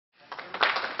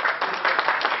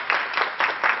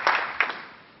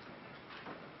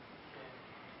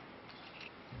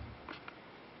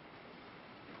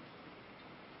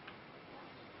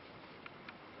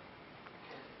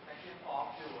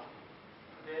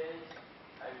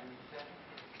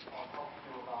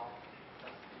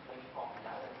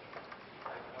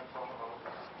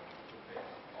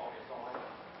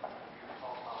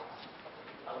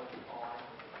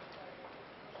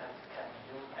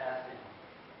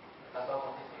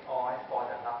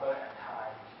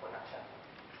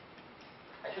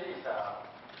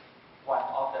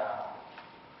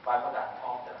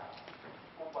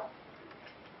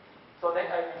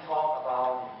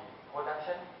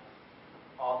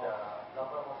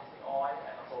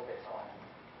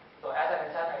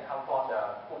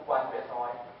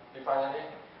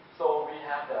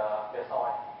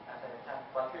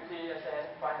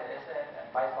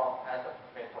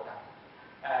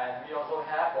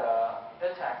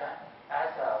extract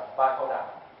as a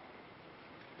byproduct.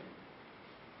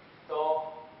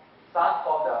 So start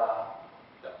from the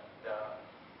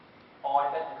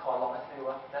oil that we call long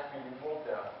fuel, that we remove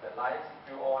the light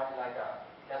fuel oil like a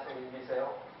gasoline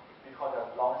diesel. We call the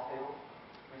long fuel.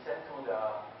 We send to the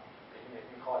unit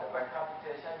we call the vacuum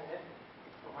filtration unit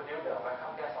to produce the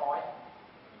vacuum gas oil.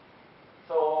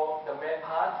 So the main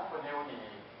part to produce the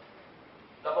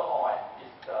rubber oil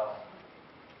is the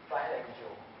fine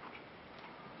residual.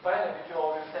 Fine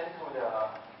residual will send to the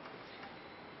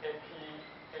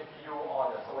MPU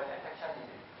or the solvent extraction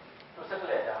unit to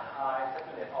separate the high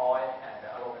saturated oil and the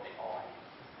aromatic oil.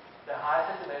 The high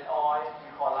saturated oil we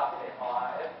call Naphthenic or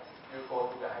RF will go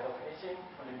to the hydrofinishing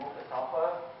to remove the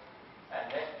sulfur, and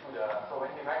next to the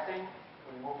solvent waxing to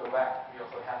remove the wax. We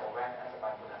also have the wax as a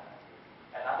byproduct.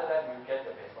 And after that, we will get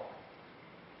the base oil.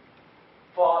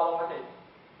 For aromatic,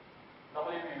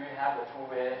 normally we will have the two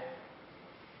ways.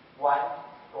 One,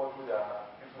 go to the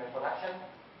bitumen production,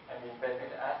 and we blend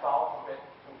with the asphalt to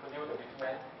produce the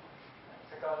bitumen.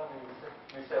 Second,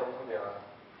 we sell to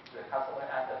the customer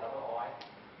as the rubber oil,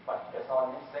 but based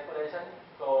on this regulation,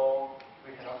 so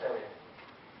we cannot sell it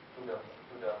to the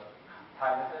Thai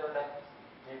material that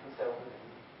need to sell to the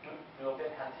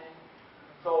European country.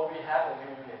 So we have a new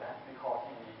unit that we call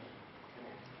TDAE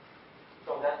unit,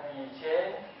 so that we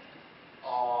change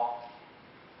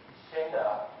the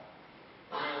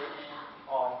TDAE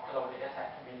or aromatic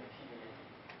extract to be the TDAE.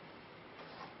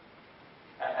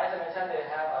 And as I mentioned, they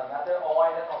have another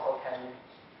oil that also can be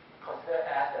considered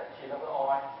as the cleaner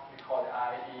oil. We call the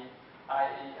IE.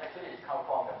 IE actually it comes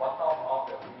from the bottom of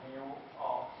the review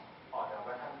or the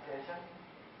vacuumization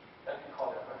that we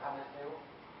call the vacuumization.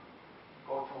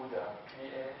 Go to the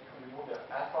PA to remove the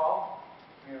asphalt.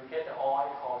 We will get the oil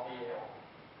called DAO.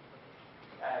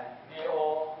 And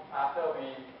DAO, after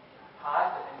we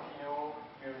pass the MTU,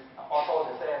 we will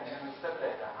also the same. We will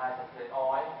separate the high saturated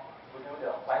oil to do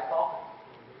the white stock.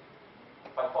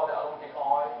 But for the aromatic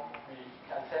oil, we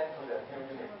can send to the new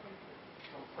unit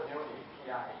to produce the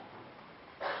PAHs.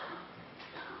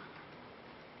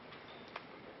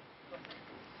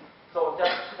 So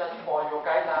just for your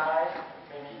guideline,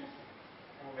 maybe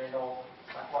you may know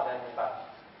much more than me,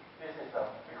 but this is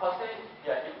because if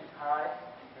it is high,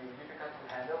 it will be difficult to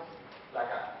handle, like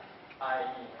a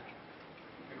IE,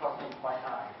 because it is quite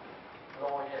high.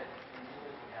 Low yet, it is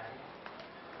easy to handle.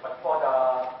 But for the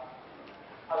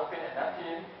paraffin and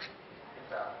naphthalene,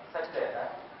 it's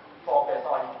saturated. For base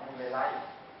oil, you may like it.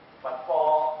 But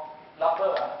for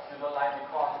rubber, you don't like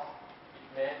because it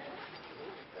may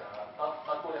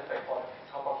not good effect for the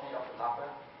property of the rubber.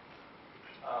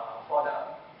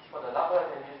 For the rubber,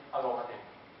 they need aromatic,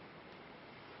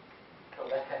 so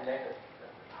that can make the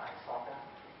tire softer.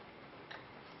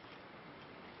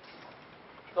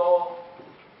 So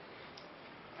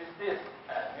with this,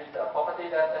 with the property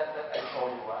that I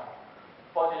showed you,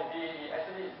 for the DAE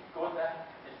actually it's good,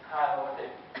 it's high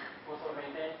aromatic, good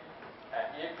solubility, and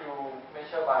if you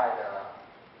measure by the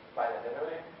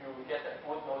leveling, you get a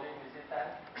good loading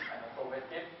resistance and also weight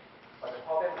dip. But the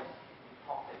problem is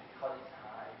toxic because it's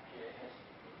high PAH,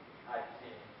 high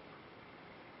PCA.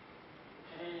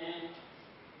 TDAE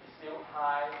is still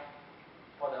high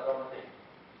for the aromatic.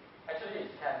 Actually,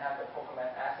 it can have the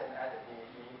performance as same as the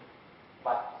DAE,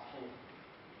 but it's cheap.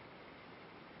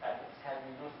 And it can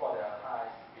be used for the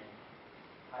high speed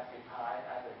tire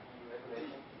as the EU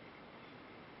regulation.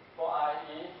 For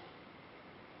IE,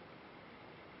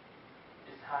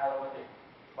 it's high aromatic,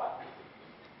 but it's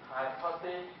high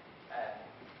viscosity and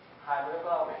high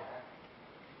molecular weight.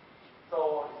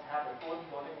 So it has a good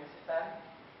loading resistance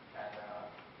and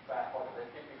bad for the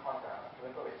weight because the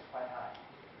molecular weight is quite high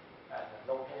and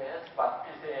low PAS, but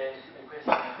PCA is the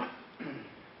question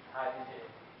high PCA,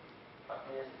 but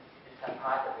PAS it can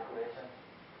pass the regulation.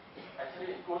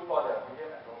 Actually, it's good for the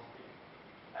medium and low speed.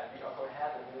 And we also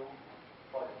have the new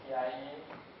for the TIE,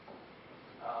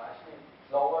 actually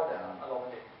lower the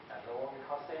aromatic and lower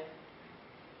viscosity.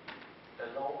 The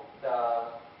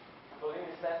loading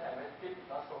resistance and weight dip is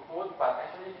not so good, but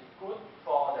actually it's good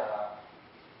for the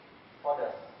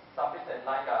some business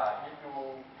like if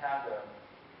you have the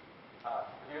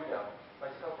produce the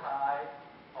bicycle tire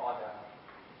or the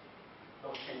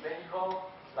low speed vehicle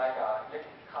like electric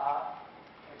car,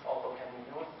 which also can be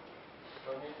used.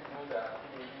 Don't need to use the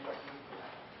TDAE, but use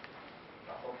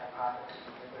the also can pass the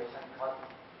regulation because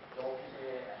low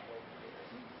PCA and low